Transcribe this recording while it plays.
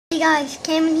guys,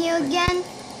 Cameron here again.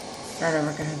 Start over,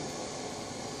 go ahead.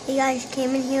 Hey guys,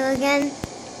 Cameron here again.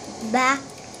 Back.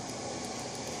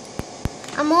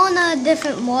 I'm on a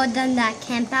different world than that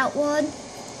camp out world.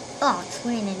 Oh, it's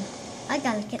raining. I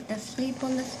gotta get to sleep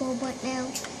on this world right now.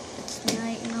 It's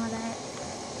night and all that.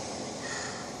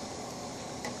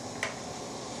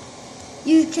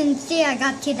 You can see I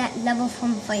got to that level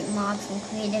from Fight Mobs and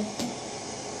Creative.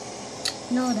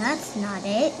 No, that's not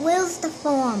it. Where's the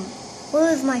farm?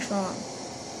 Where's my farm?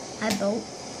 I built.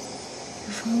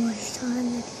 There's always time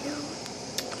to do.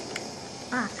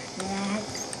 Ah, that.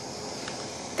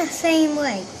 The same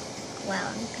way. Wow,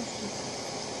 I'm confused.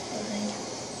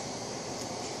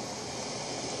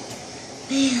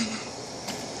 Man.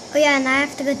 Oh yeah, and I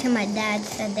have to go to my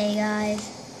dad's today, guys.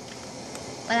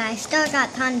 But I still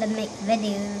got time to make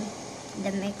videos.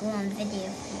 To make one video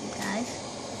for you guys.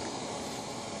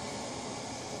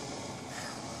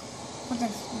 What is that?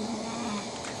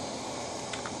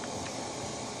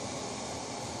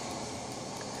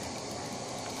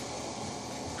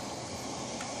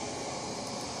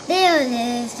 There it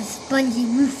is, the spongy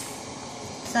roof.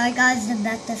 Sorry guys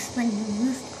about the spongy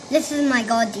roof. This is my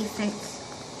guard defense.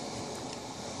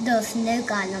 Those snow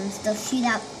golems, they'll shoot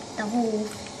out the hole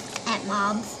at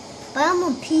mobs. But I'm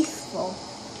more peaceful.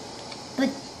 But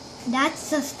that's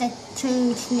just to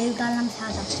train snow golems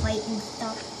how to fight and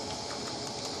stuff.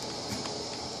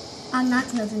 I'm not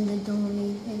closing the door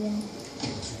again.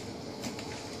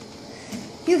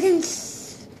 You can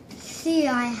see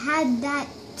I had that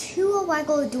to a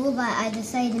regular door, but I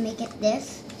decided to make it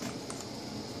this.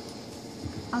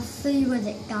 I'll show you what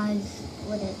it does,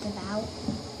 what it's about.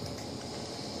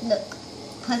 Look,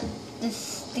 put this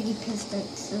sticky piston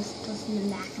just in the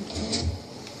back of it.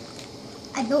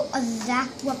 I built a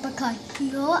exact replica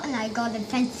here, and I got the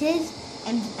fences,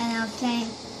 and I was playing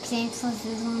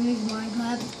Zombies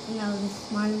Minecraft, and I was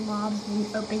spawning mobs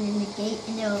and opening the gate,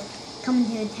 and they were coming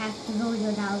to attack the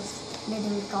villager that was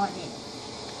literally guarded.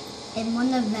 And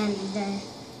one of them,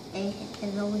 they hit the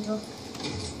villager.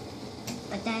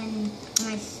 But then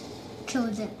I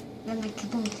killed it. Then I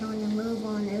kept on killing them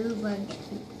over and over again.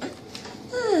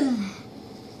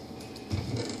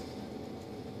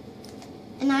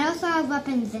 And I also have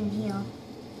weapons in here.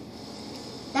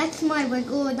 That's my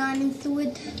regular diamond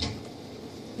sword.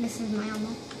 This is my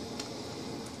armor.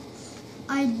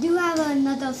 I do have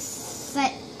another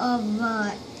set of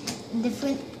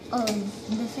different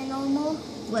armor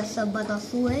with a butter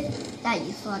sword that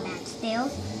you saw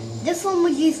downstairs. This one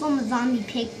was used from a zombie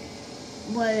pig.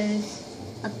 Was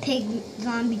a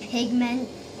zombie pigman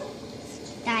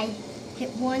that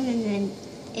hit one, and then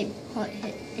it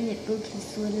broke his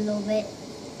sword a little bit.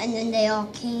 And then they all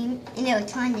came, and they were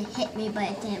trying to hit me, but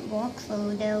it didn't work, so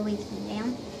they were waiting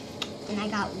down. And I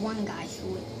got one guy's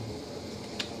sword.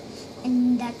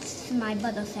 And that's my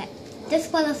butter set. This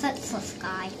butter set's for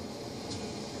Sky.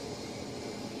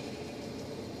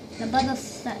 The butter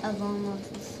set of armor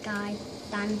for Sky.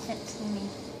 Diamond set's for me.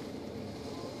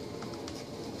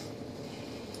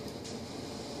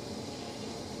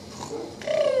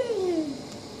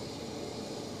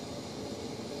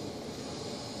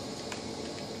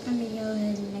 Let me go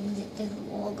ahead and exit this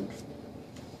wall.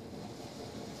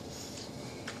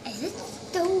 Is it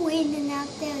still raining out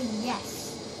there? Yes.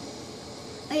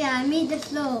 Oh yeah, I made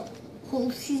this little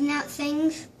hole shooting out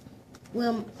things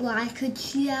where I could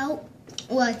shoot out,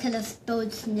 or I could have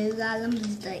spilled snow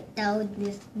golems like that would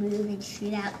just move and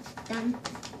shoot out them.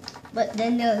 But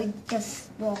then they would just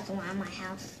walk around my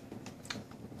house.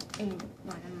 And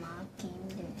when a mob came,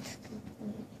 they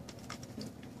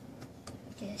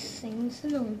just sing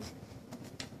songs.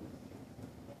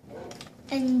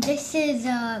 And this is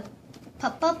a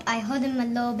pop-up. I heard him a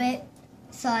little bit,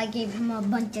 so I gave him a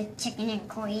bunch of chicken and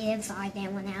creative, so I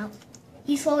didn't want out.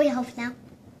 He's fully health now.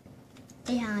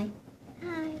 Say hi.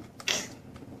 Hi.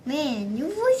 Man, your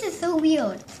voice is so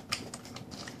weird.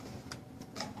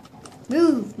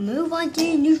 Move on to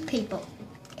your newspaper.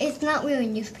 It's not really a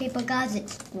newspaper, guys,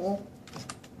 it's school.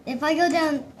 If I go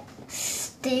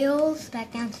downstairs,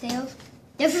 back downstairs,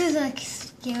 this is a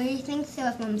scary thing, so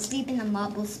if I'm sleeping, the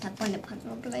mob will step on the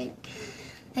puzzle plate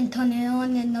and turn it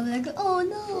on, and they'll be like, oh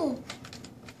no!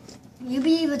 You'll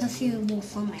be able to see the wall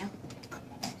somewhere.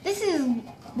 This is a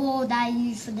wall that I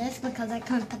use for this because I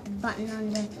can't put the button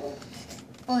on the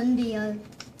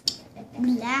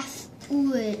glass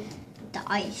or the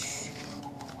ice.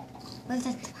 Where's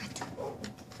that?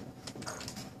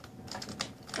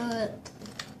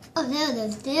 Oh, there it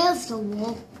is. There's the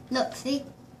wall. Look, see?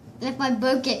 If I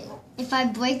break it,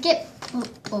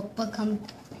 it'll come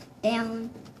down.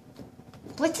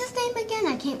 What's his name again?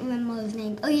 I can't remember his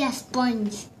name. Oh yeah,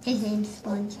 Sponge. His name's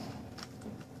Sponge.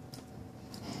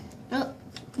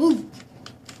 Move.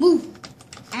 Move.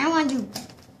 I don't want you.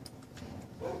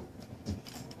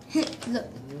 Look.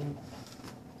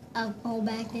 I'll fall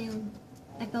back down.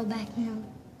 I fell back down.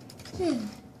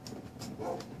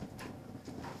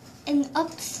 And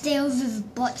upstairs is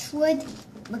Butchwood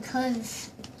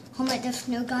because Homer the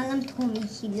Snow Golem told me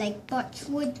he liked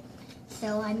Butchwood.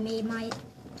 So I made my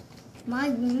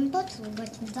room Butchwood,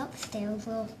 which is upstairs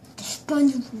where the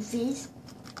sponge roof is.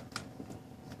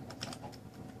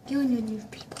 You're in the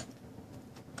newspaper.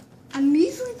 I'm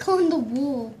usually calling the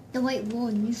wall, the white wall,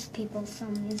 newspaper for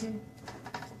some reason.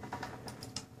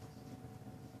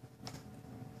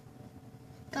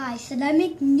 Guys, should I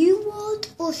make new world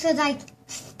or should I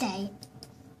stay?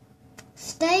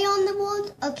 Stay on the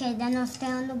world? Okay, then I'll stay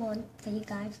on the world for you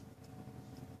guys.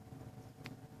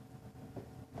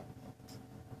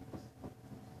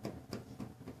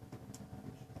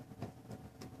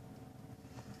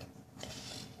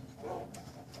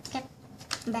 Okay,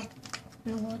 I'm back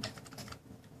in the world.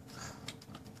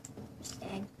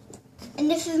 And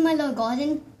this is my little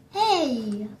garden.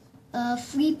 Hey,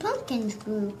 3 pumpkins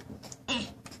grew.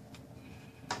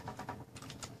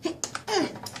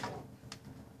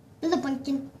 Little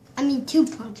pumpkin. I mean 2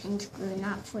 pumpkins grew,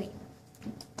 not 3.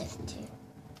 Just 2.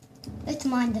 Let's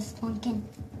mine this pumpkin.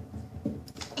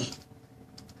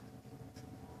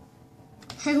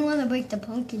 I don't want to break the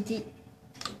pumpkin seed.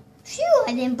 Phew,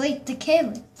 I didn't break the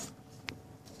carrots.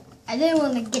 I didn't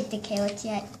want to get the carrots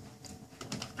yet.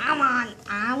 Come on,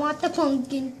 I want the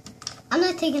pumpkin. I'm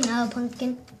not taking another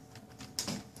pumpkin.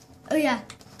 Oh yeah.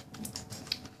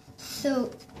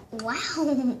 So,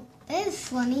 wow, that is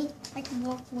funny. I can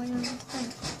walk away on this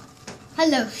thing.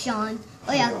 Hello, Sean.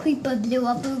 Oh yeah, Creeper blew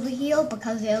up over here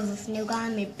because there was a snow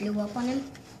golem and it blew up on him.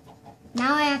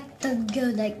 Now I have to go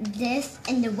like this,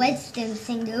 and the redstone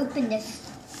thing to open this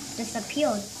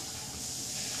disappeared.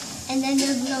 And then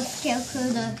there's a little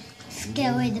scarecrow to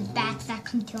scare away the bats that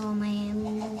come to all my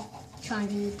animals, trying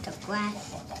to eat the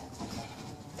grass.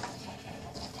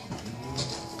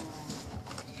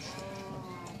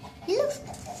 He looks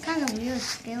kind of weird,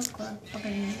 scarecrow,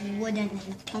 because he's wooden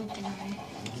and pumpkin on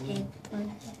his head.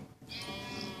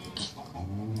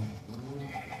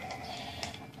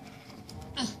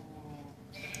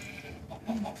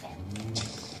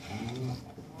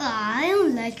 I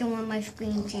don't like it when my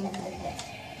screen changes.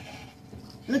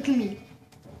 Look at me.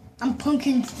 I'm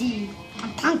Pumpkin Steve.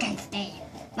 I'm Pumpkin Steve.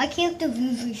 My character's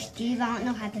usually Steve. I don't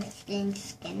know how to change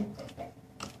skin.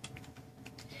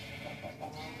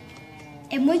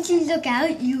 And once you look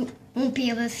out, you won't be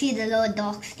able to see the little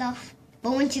dark stuff.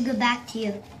 But once you go back to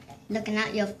your looking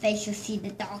at your face, you'll see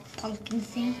the dark pumpkin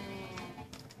thing.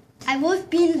 I was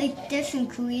being like this and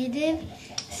creative,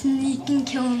 sneaking,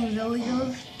 killing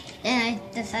villagers. Then I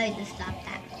decided to stop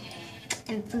that.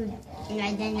 And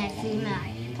then I threw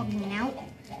my pumpkin out,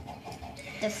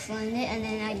 destroyed it, and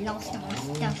then I lost all my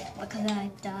stuff because I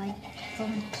died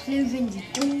from Cleveland's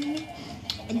doom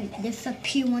and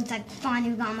disappeared once I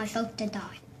finally got myself to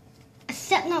die.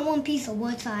 Except not one piece of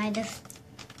wood, so I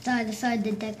decided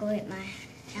to decorate my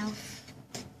house.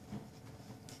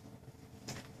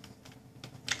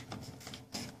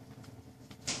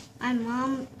 My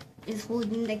mom is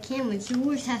holding the camera. She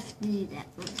always has to do that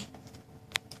for me.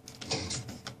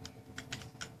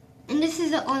 And this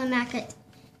is an automatic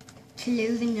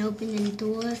closing and opening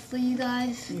doors for you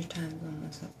guys. Your time's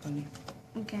almost up, buddy.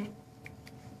 Okay.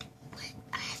 But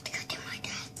I have to go to my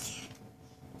dad's.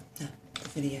 No, the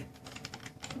video.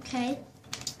 Okay.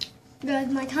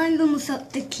 Guys, my time's almost up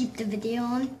to keep the video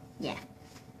on. Yeah.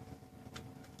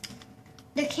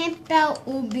 The camp out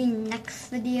will be next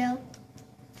video.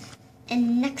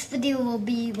 And next video will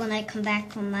be when I come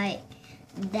back from my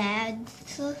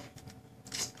dad's.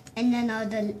 And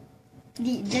then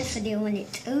this video when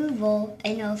it's over,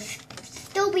 and it'll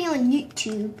still be on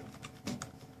YouTube.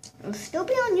 It'll still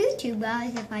be on YouTube,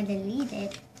 guys, if I delete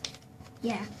it.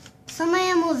 Yeah. Some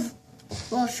animals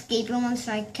will escape once,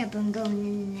 so I kept on going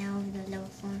in and out of the little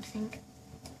farm thing.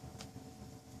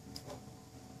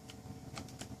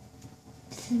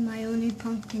 This is my only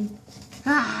pumpkin.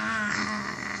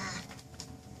 Ah!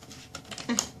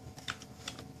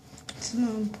 It's my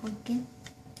own pumpkin.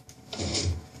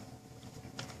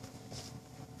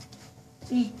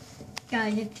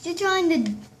 Guys,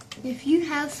 if you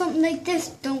have something like this,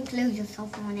 don't close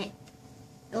yourself on it.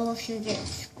 Or else you'll get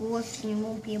squished and you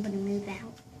won't be able to move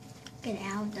out. Get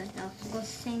out of the squish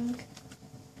thing.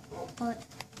 But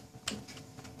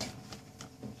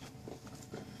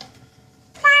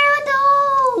fire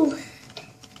though!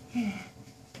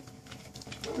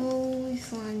 So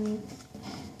fun.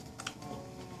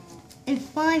 And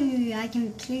finally I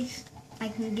can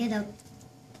get a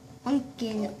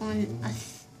pumpkin on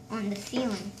on the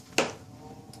ceiling.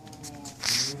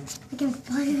 I can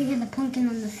finally get the pumpkin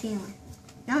on the ceiling.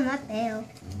 No, not there.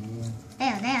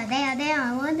 There.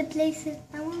 I want to place it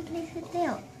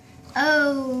there.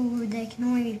 Oh, they can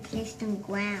only be placed on the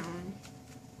ground.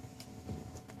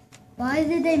 Why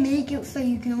did they make it so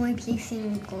you can only place it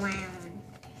on the ground?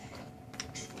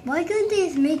 Why couldn't they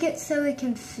just make it so it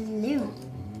can float?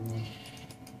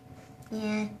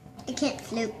 Yeah, it can't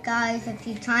float, guys. If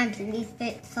you try and place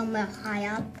it somewhere high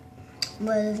up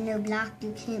where there's no block,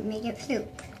 you can't make it float.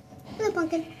 Hello,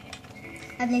 pumpkin.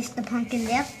 I placed the pumpkin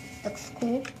there. Looks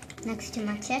cool. Next to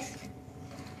my chest.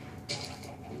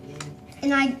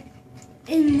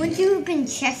 And once you open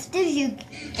chests, you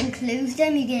enclose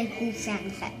them, you get a cool sound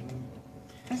effect.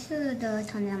 Let's do the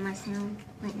turn down my sound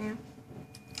right now.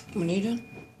 What are you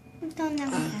doing? I'm turning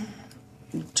down my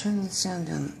sound. Turn the sound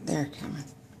down there, Cameron.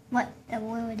 What?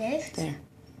 Where it is? There.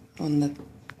 On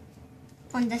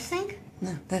this thing?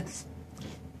 No, this.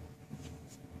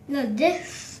 No,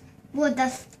 this will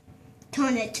just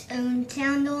turn its own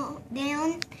sound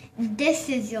down. This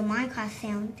is your Minecraft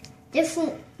sound. This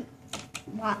won't.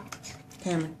 What?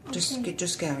 Cameron, Okay.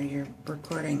 just go. You're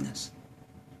recording this.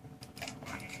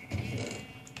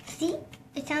 See?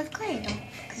 It sounds clear though,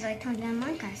 because I turned down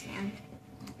Minecraft sound.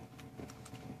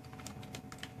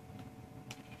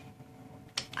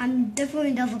 I'm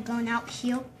definitely never going out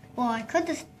here. Well, I could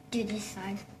just do this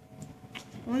side.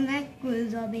 When that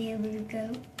grows, I'll be able to go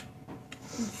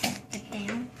and set it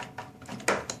down.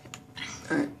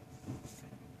 Alright.